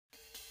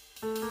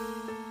The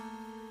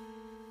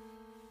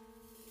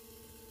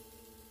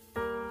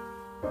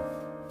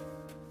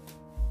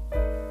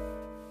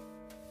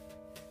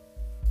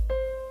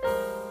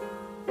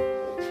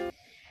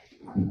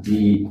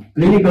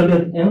clinical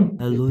death and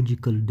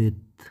biological death.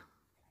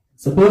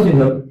 Suppose you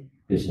have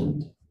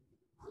patient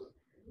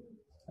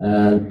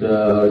and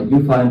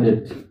you find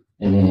it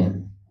in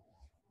an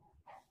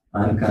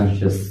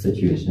unconscious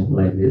situation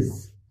like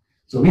this.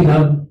 So we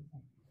have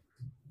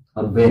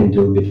a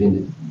window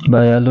between the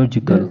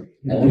Biological.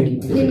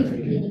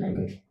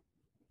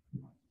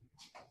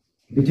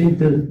 between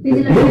the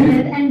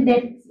death and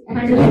death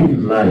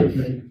and life.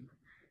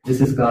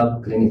 This is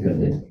called clinical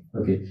death.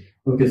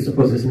 Okay,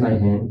 suppose this is my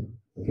hand.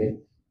 Okay,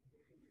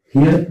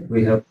 here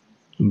we have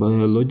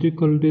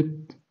Biological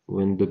death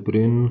when the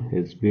brain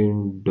has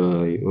been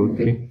died.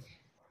 Okay.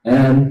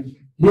 And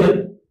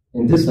here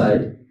in this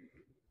side,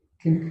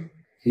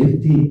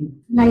 healthy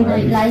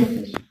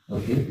life.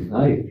 Okay,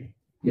 life,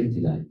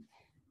 healthy life.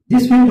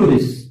 This window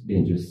is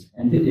dangerous,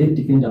 and it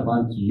depends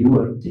upon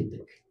your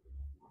technique.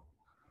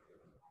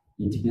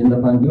 It depends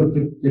upon your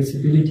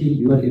flexibility,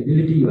 your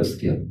ability, your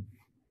skill.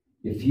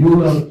 If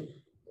you are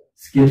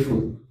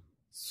skillful,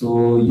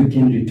 so you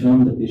can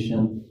return the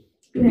patient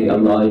to be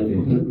alive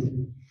and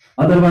healthy.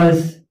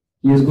 Otherwise,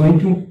 he is going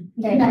to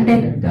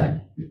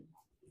die.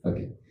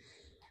 Okay.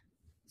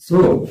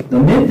 So the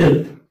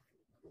method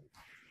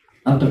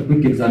after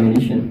quick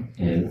examination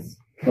is,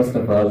 first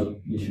of all,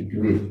 you should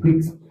do a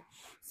quick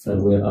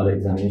survey or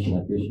examination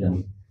of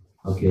patient.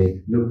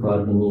 Okay, look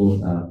for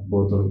any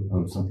bottle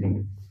or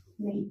something.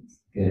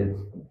 Okay,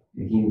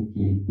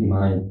 he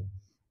might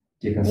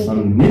take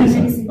some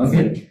medicine.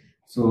 Okay,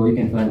 so you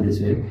can find this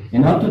way.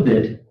 And after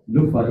that,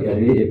 look for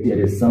area if there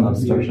is some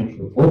obstruction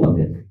to open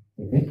it.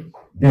 Okay,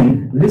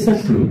 then listen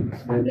to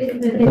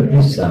the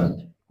breath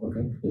sound.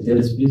 Okay, if there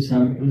is breath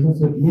sound, listen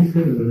to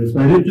the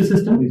respiratory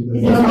system is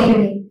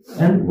working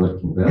and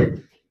working well.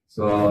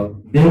 So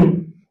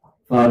then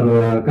for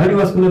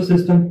cardiovascular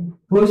system,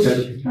 push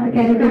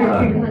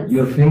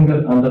your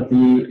finger under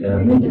the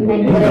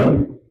ventricular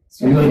angle.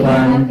 So you will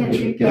find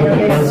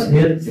pulse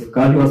here. If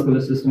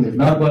cardiovascular system is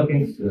not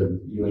working, so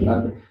you will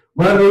not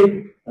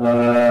worry.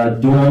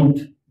 Don't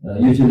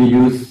usually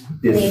use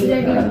this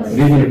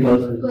variable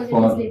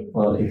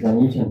for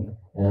examination.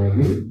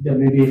 There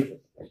may be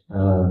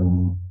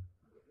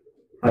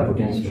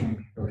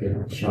hypotension. Okay,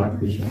 sharp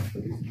vision.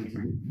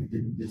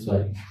 This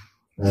way,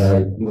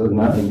 you will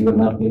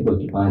not be able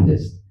to find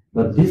this.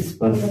 But this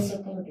pulse,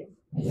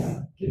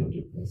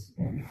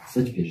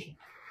 such patient.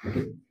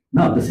 Okay.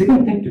 Now the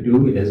second thing to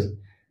do is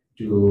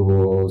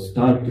to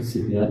start the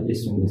CPR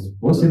as soon as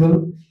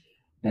possible,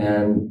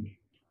 and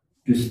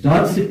to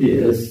start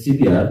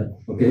CPR,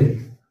 okay,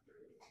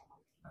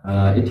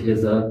 it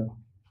has a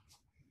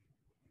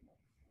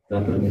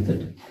proper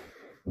method.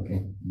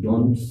 Okay,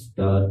 don't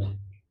start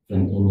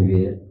from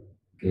anywhere.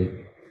 Okay,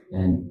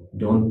 and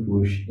don't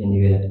push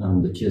anywhere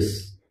on the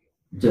chest,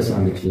 just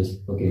on the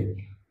chest. Okay,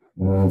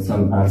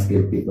 some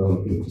unskilled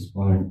people at this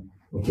point.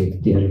 Okay,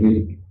 they are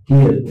really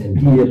here and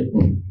here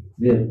and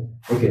there.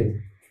 Okay,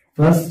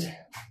 first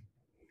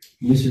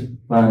you should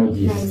find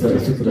the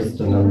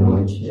suprasternal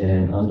notch,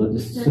 and under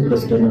this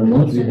suprasternal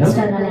notch we have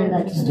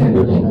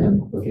sternal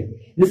angle. Okay,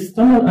 this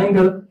sternal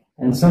angle,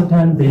 and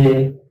sometimes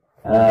they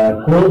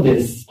call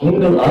this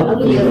angle of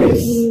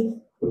release.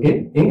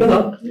 Okay, angle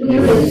of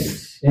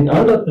release, and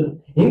under the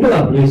angle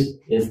of release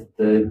is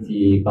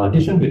the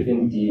partition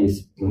between the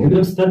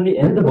cerebellum sterni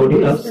and the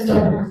body of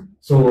sternum.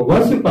 So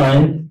once you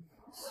find,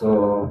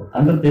 so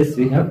under this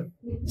we have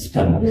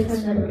sternum.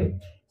 Okay,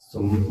 so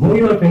move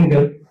your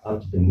finger up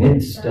to the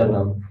mid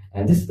sternum,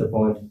 and this is the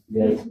point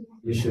where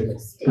you should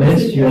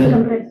place your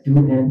two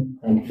hands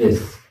and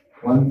place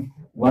one.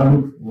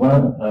 100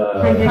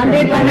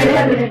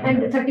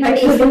 and 30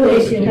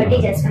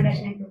 just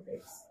 100.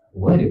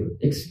 Very good,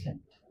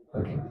 excellent.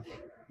 Okay,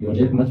 your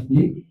rate must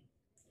be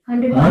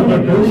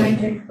 100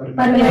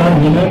 per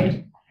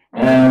minute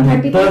and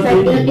 30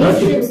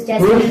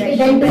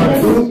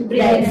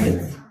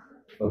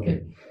 Okay,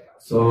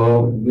 so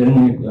when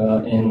you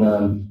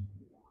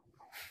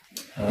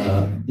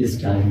this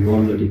time you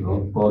already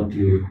called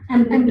to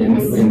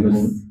ambulance and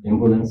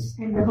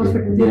the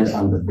hospital. They are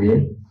on the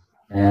way,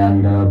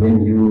 and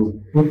when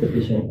you put the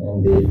patient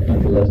on the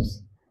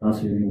ambulance,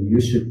 also you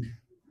should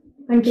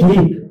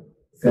keep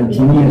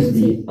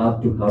continuously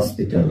up to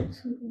hospital.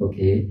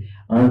 Okay,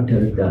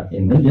 until the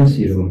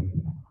emergency room,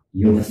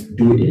 you must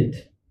do it,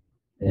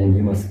 and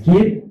you must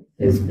keep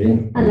his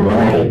brain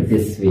alive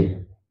this way.